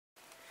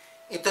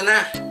Ito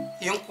na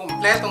yung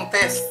kumpletong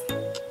test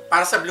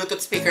para sa Bluetooth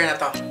speaker na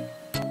to.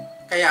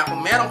 Kaya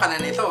kung meron ka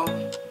na nito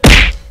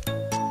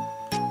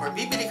or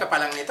bibili ka pa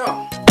lang nito,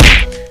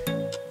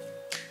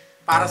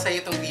 para sa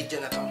iyo itong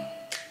video na to.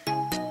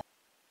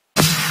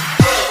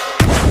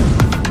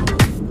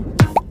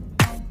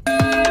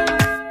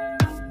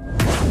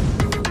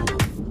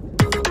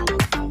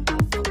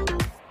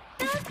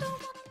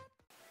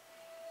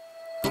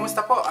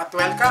 Kumusta po at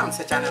welcome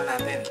sa channel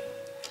natin.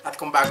 At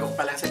kung bago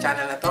pa lang sa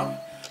channel na to,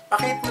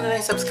 pakihit mo na lang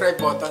yung subscribe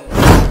button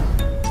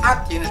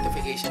at yung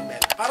notification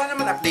bell para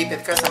naman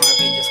updated ka sa mga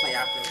videos na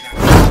i-upload natin.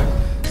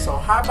 So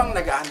habang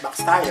nag-unbox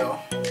tayo,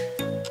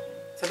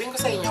 sabihin ko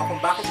sa inyo kung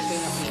bakit ito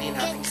yung napili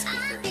nating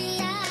speaker.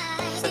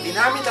 Sa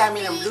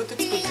dinami-dami ng Bluetooth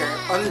speaker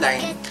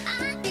online,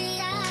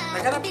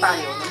 naghanap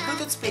tayo ng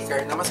Bluetooth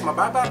speaker na mas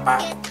mababa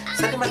pa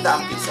sa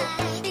 500 piso.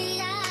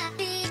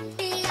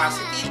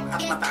 Positive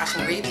at mataas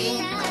yung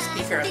rating ng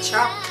speaker at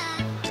shop.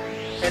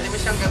 Pwede mo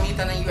siyang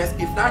gamitan ng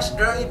USB flash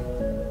drive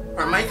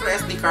or micro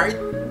SD card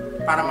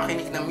para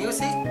makinig ng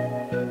music.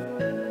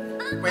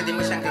 Pwede mo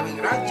siyang gawing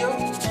radyo.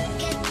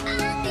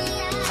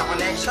 Sa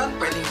connection,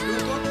 pwedeng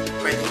Bluetooth,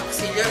 pwedeng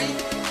auxiliary.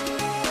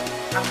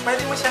 At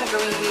pwede mo siyang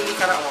gawing mini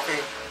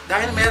karaoke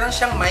dahil meron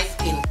siyang mic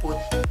input.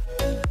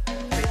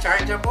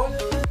 Rechargeable,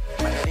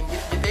 madaling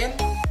bitbitin,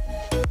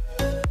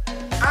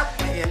 at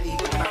may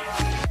LED pa.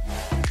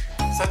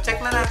 So check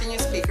na natin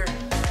yung speaker.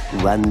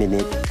 1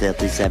 minute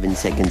 37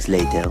 seconds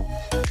later.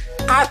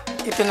 At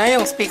ito na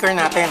yung speaker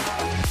natin.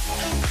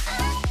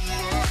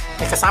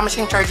 May kasama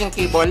siyang charging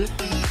cable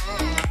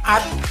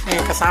at may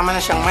kasama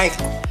na siyang mic.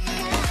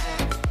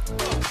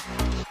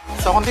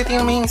 So kung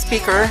titingnan mo yung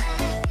speaker,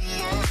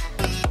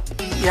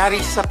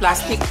 yari siya sa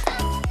plastic.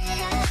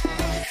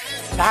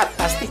 Lahat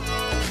plastic.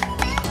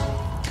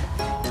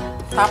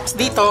 Tapos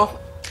dito,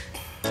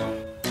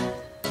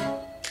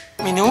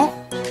 menu,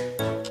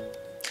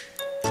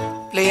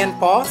 play and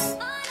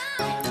pause,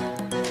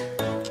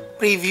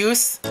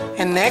 previews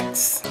and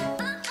next,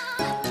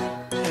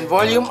 and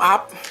volume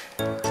up,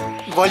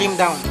 volume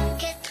down.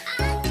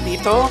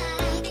 Dito,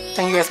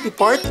 ang USB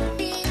port.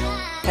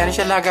 Yan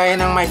siya lagayan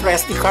ng micro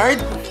SD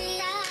card.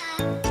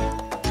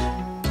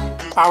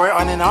 Power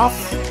on and off.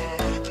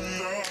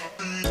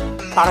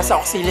 Para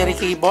sa auxiliary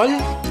cable.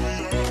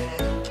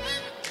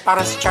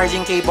 Para sa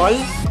charging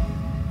cable.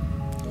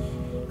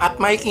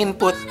 At mic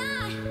input.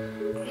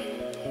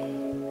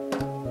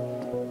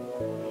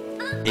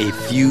 A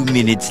few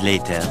minutes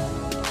later.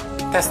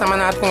 Test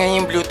naman natin ngayon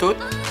yung Bluetooth.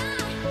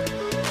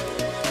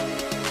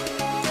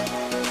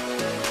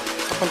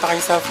 Punta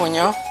kayo sa phone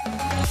nyo.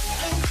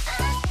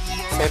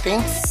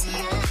 Settings.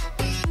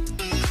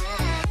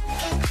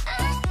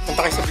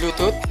 Punta kayo sa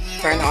Bluetooth.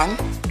 Turn on.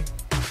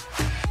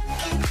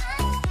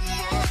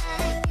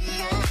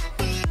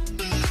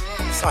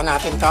 So, on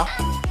natin to.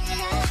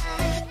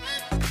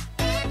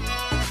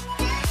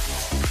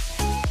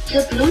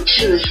 The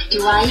Bluetooth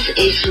device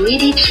is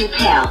ready to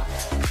pair.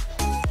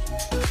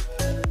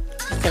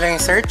 Ito lang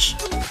yung search.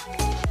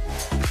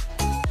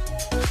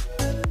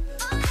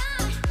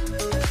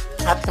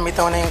 At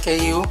lumitaw na yung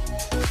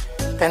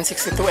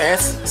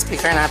KU1062S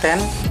speaker natin.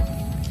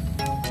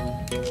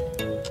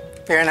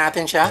 Pair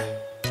natin siya.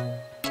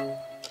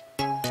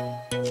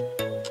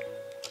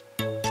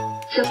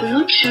 The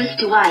Bluetooth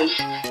device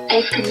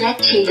is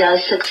connected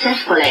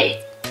successfully.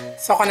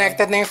 So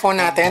connected na yung phone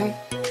natin.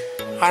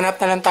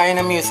 Hanap na lang tayo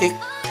ng music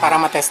para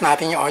matest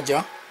natin yung audio.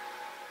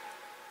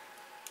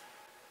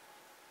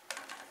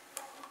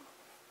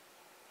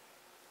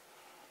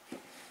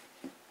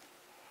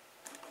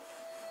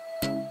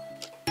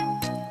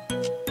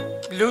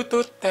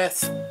 Bluetooth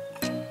test.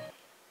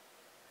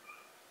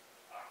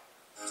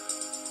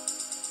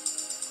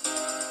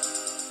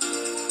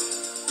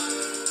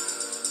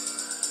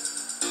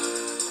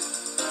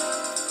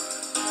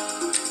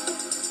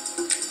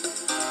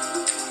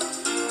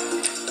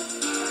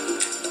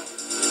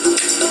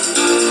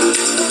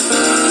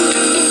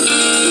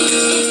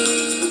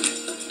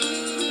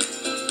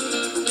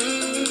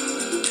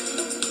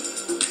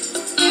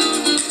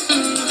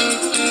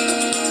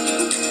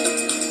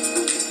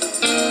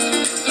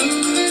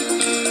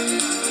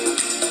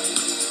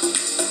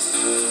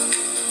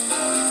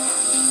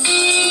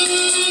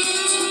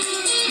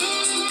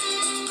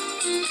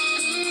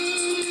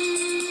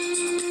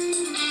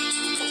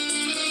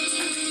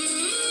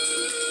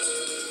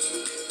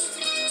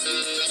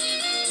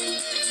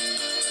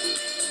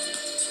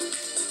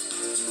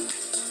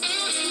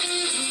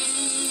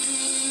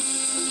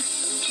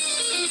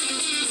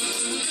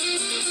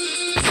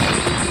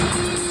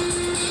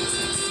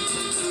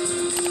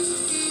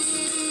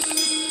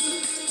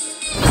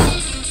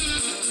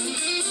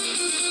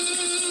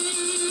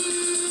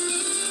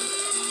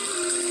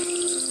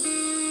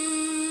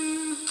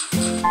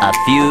 A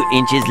few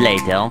inches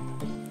later.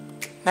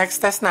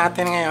 Next test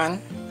natin ngayon,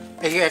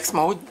 AUX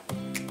mode.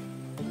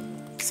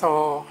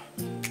 So,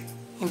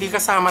 hindi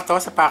kasama to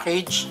sa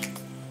package.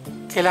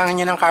 Kailangan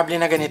nyo ng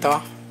kable na ganito.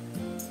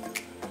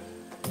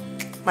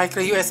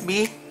 Micro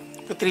USB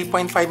to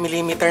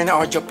 3.5mm na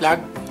audio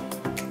plug.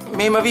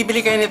 May mabibili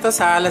kayo nito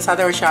sa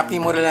Lazada or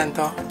Shopee, mura lang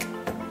to.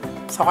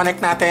 So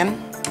connect natin.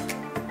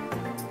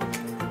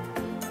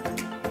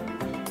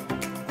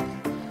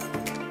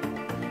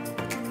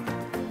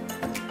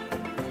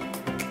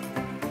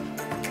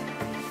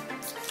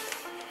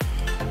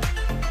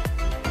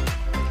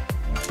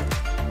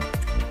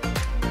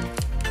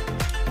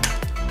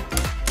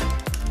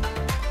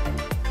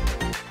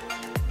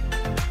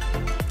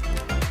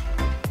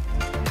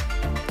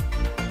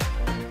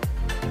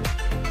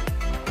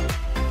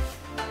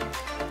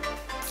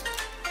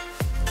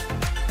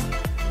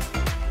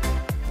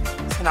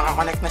 So,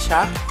 nakakonect na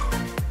siya.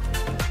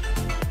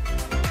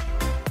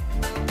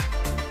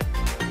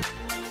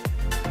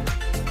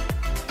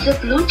 The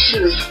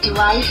Bluetooth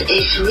device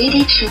is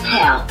ready to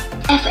pair.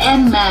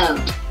 FM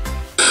mode.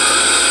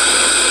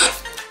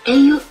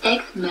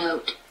 AUX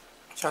mode.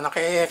 So,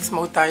 naka-AX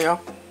mode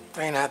tayo.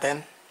 Try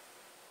natin.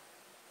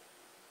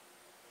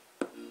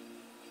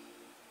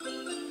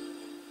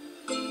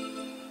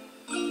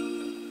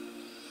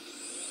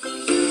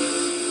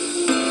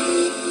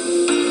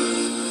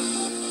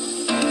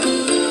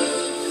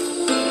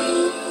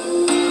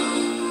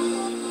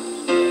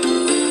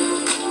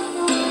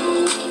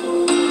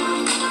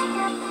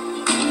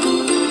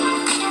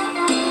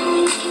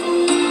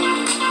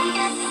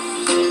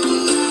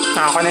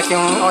 Nakakonect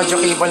yung audio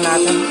cable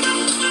natin.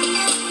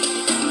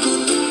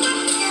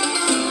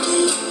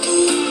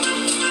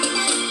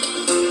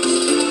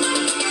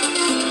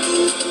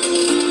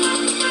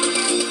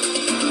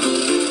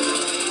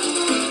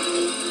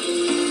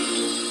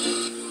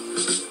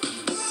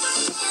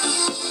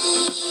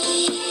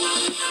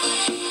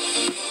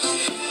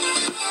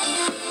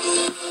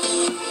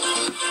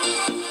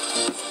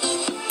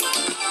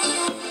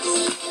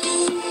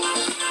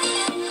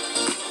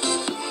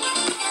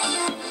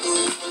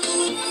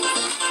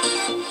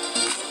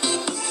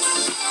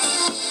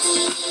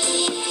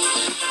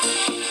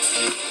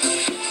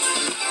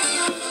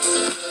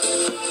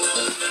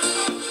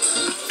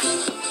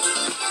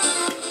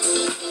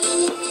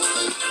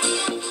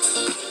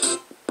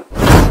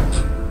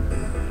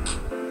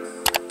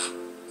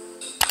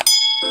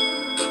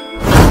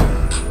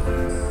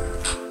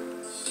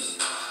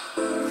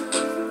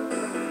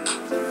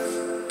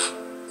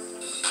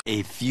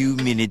 A few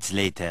minutes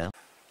later.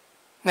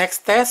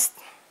 Next test,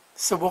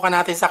 subukan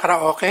natin sa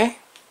karaoke.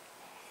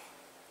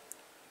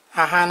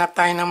 Hahanap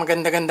tayo ng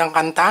maganda-gandang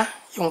kanta,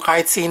 yung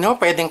kahit sino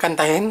pwedeng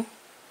kantahin.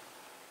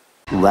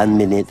 1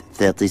 minute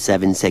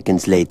 37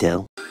 seconds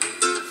later.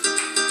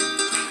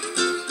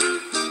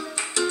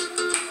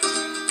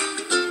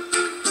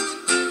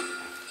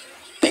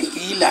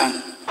 Tequila.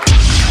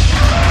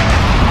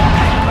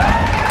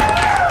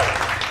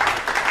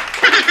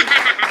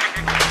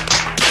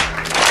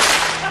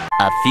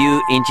 A few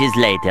inches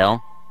later.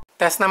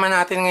 Test naman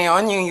natin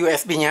ngayon yung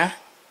USB niya.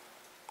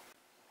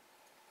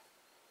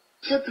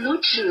 The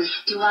Bluetooth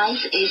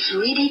device is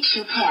ready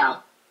to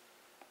pair.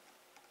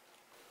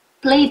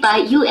 Play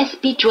by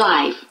USB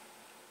drive.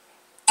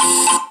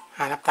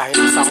 Hanap tayo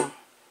ng song.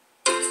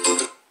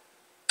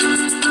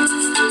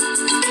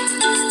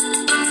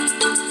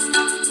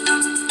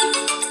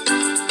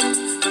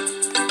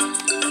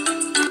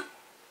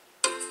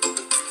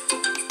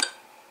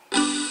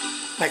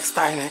 Next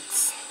tayo,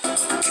 next.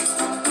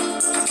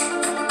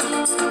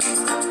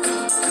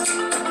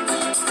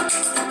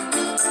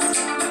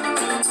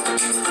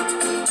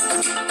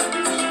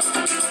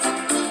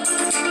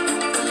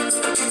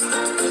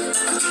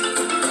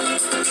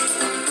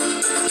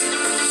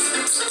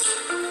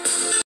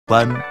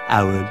 One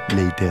hour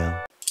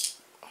later.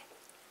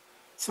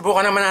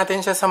 Subukan naman natin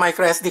siya sa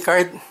micro SD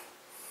card.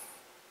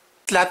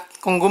 Slot,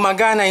 kung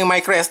gumagana yung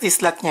micro SD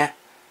slot niya.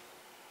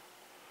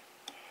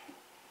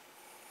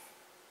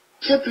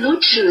 The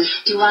Bluetooth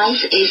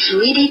device is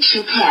ready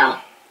to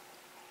pair.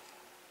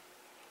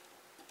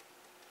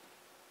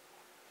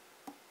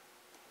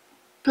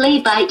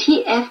 Play by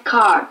TF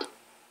card.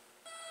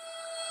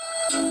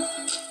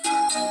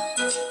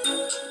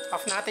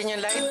 Off natin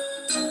yung light.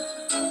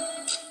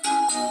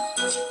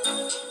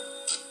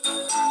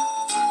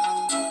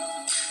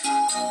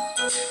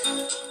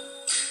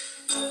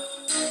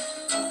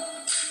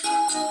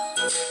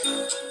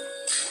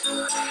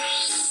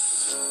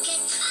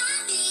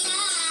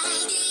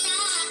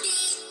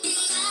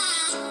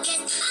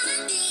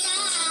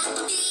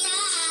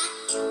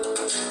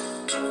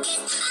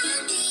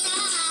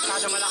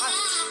 Masyado malakas.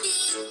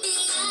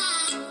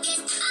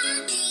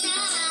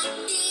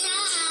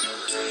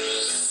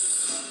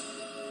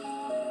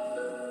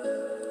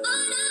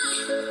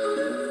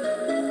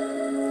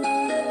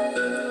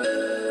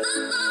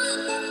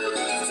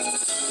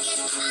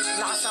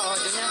 Lakas sa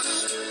audio niya.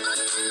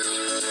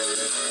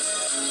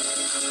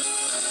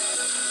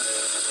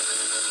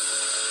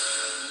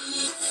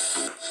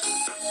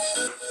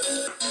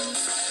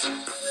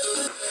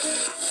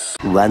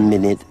 One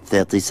minute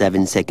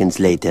 37 seconds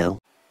later.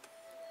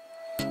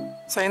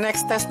 So yung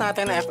next test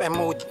natin FM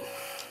mode.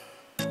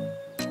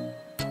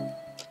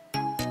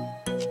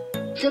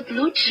 The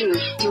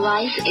Bluetooth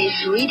device is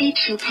ready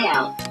to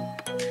pair.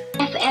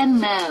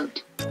 FM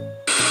mode.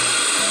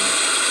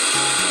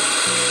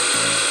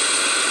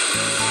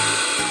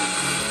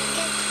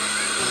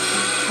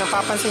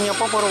 mapapansin nyo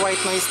po, puro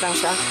white noise lang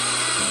siya.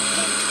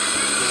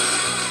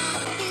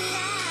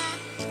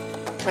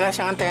 Wala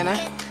siyang antena.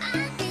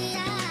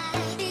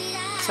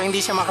 So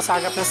hindi siya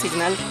makasagap ng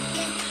signal.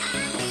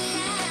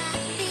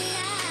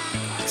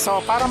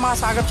 So para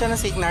makasagap siya ng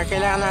signal,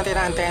 kailangan natin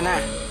ng antena.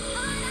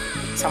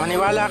 Sa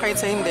maniwala kahit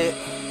sa hindi,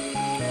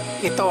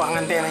 ito ang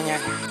antena niya.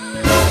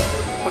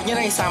 Huwag nyo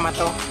na isama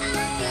to.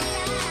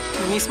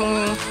 Yung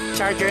mismong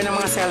charger ng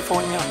mga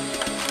cellphone nyo.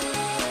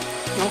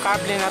 Yung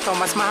kable na to,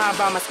 mas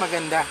mahaba, mas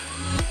maganda.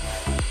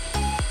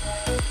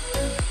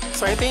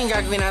 So ito yung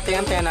gagawin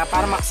natin antena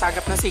para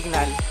makasagap ng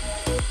signal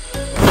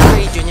yung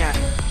radio nya.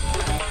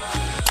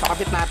 So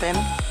kapit natin.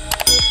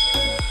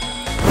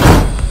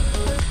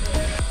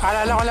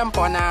 Paalala ko lang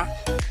po na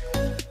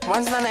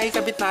once na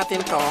naikabit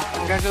natin to,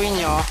 ang gagawin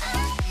nyo,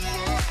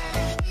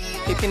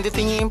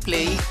 pipindutin nyo yung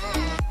play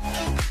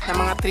ng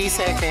mga 3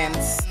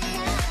 seconds.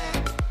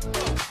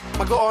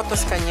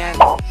 Mag-o-auto-scan yan.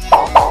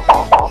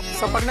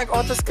 So pag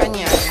nag-auto-scan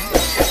yan,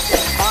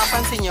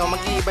 makapansin nyo,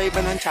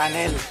 mag-iiba-iba ng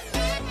channel.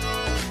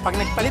 Pag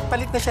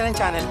nagpalit-palit na siya ng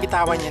channel,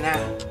 bitawan nyo na.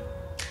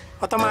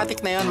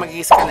 Automatic na yun,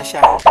 mag-i-scan na siya.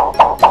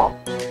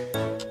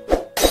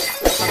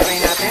 So try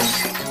natin.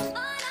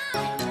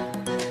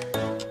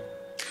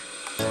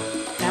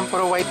 Ayan,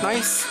 puro white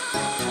noise.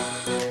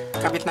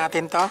 Kabit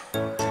natin to.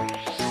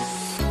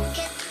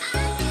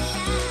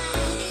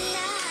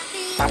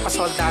 Tapos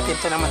hold natin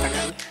to na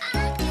matagal.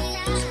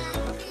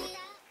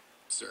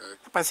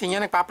 Pansin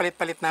nyo,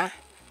 nagpapalit-palit na.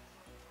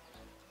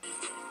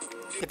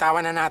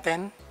 Bitawan na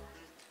natin.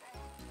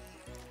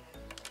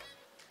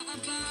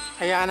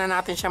 Hayaan na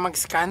natin siya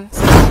mag-scan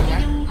sa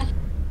kanya.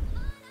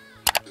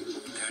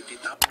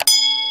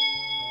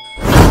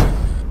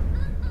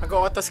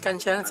 Mag-auto-scan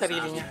siya ng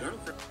sarili niya.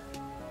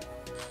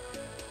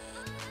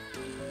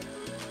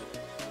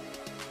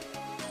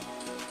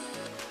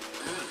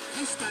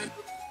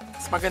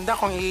 Mas maganda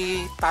kung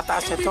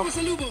itataas ito.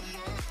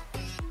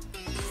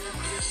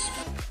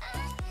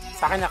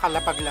 Sa akin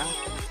nakalapag lang.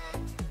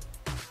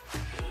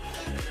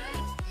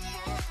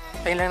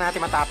 Tayo lang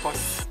natin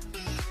matapos.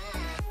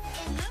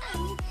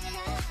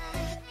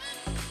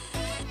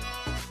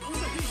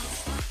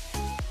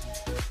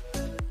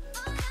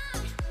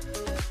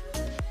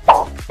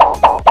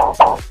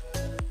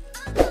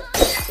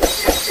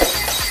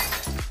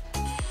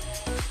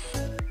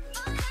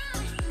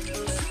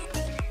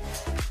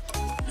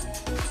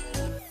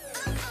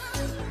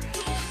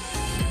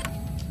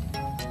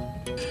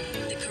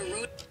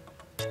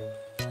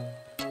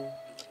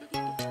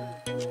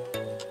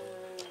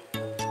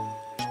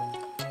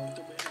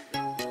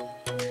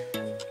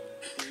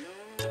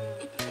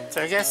 So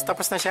I guess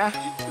tapos na siya.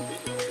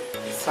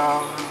 So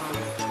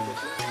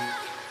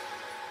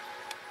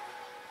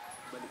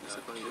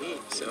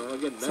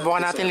subukan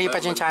natin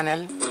lipat yung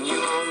channel.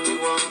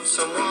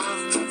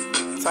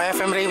 So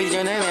FM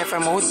radio na yun,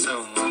 FM mode.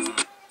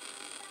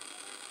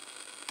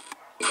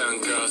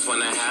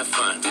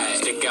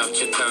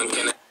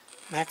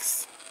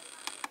 Next.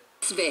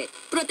 MaxVet.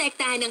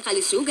 Protektahan ang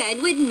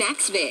kalusugan with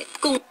MaxVet.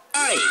 Kung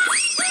ay,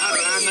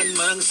 harangan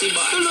mang siba.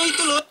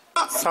 Tuloy-tuloy.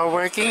 So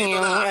working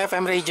yung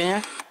FM radio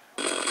niya.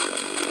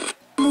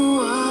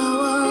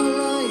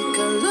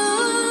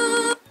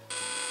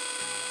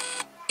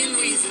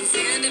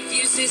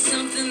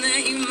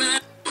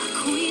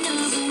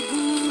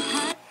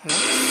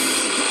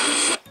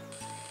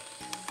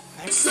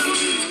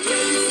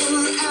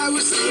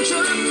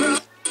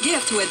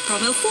 Gift with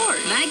promo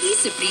 4. Maggie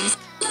Supreme.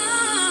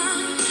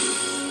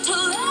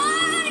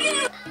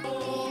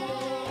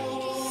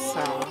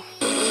 So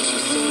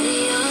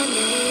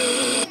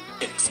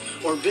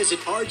Or visit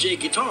RJ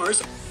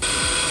Guitars.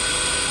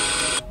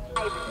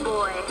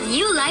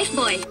 New Life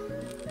Boy.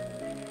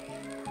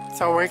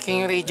 So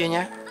working yung radio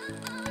niya.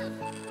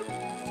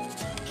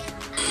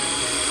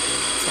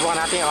 Subukan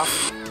natin off.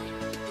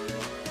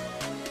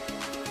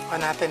 On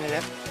natin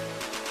ulit.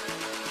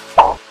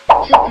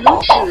 The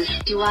Bluetooth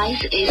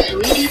device is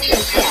ready to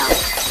pair.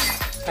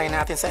 Try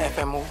natin sa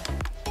FM mode.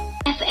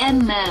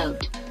 FM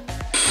mode.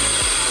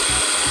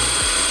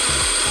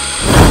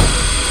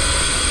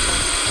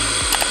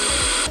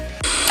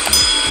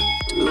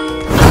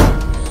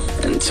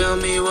 And tell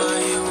me why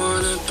you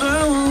wanna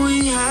burn what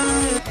we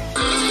had.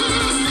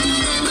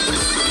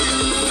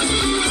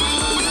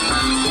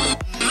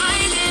 I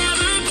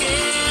never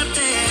get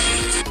there.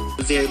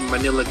 The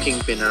Manila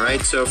Kingpin,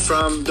 alright? So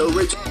from the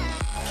original.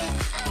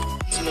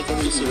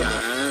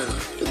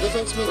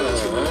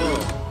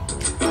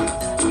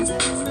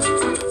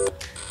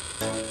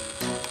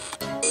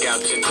 Got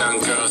you done,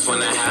 girls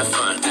wanna have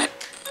fun.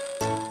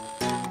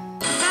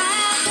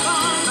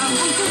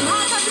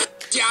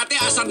 Si ate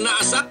asar na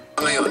asar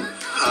ngayon.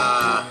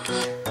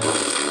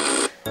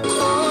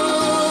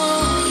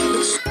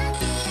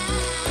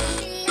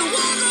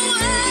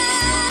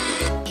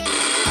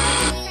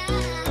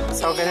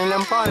 So ganun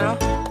lang po, ano?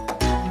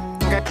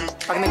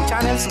 Pag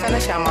nag-channels ka na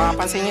siya,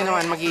 makapansin nyo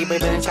naman,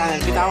 mag-iiba-iba ng channel.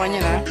 Bitawan nyo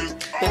na,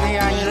 then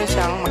hayaan nyo lang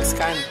siyang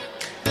mag-scan.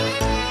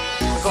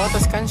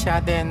 Mag-auto-scan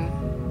siya, then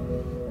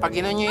pag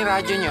inon nyo yung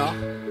radyo nyo,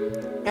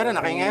 meron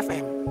na kayong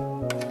FM.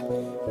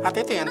 At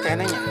ito yung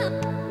antena niya.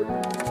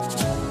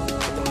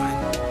 Ito man.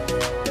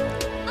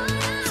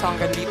 So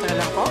hanggang dito na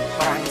lang po.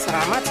 Maraming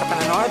salamat sa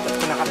panonood at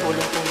kung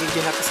nakatulong itong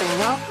video na to sa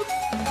inyo.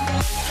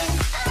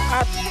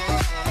 At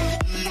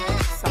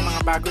sa mga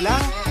bago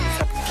lang,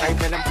 subscribe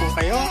na lang po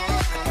kayo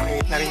at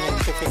pakihit na rin yung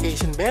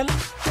notification bell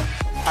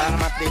para na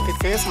ma-updated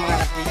kayo sa mga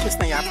videos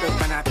na i-upload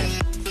pa natin.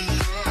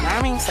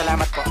 Maraming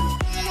salamat po.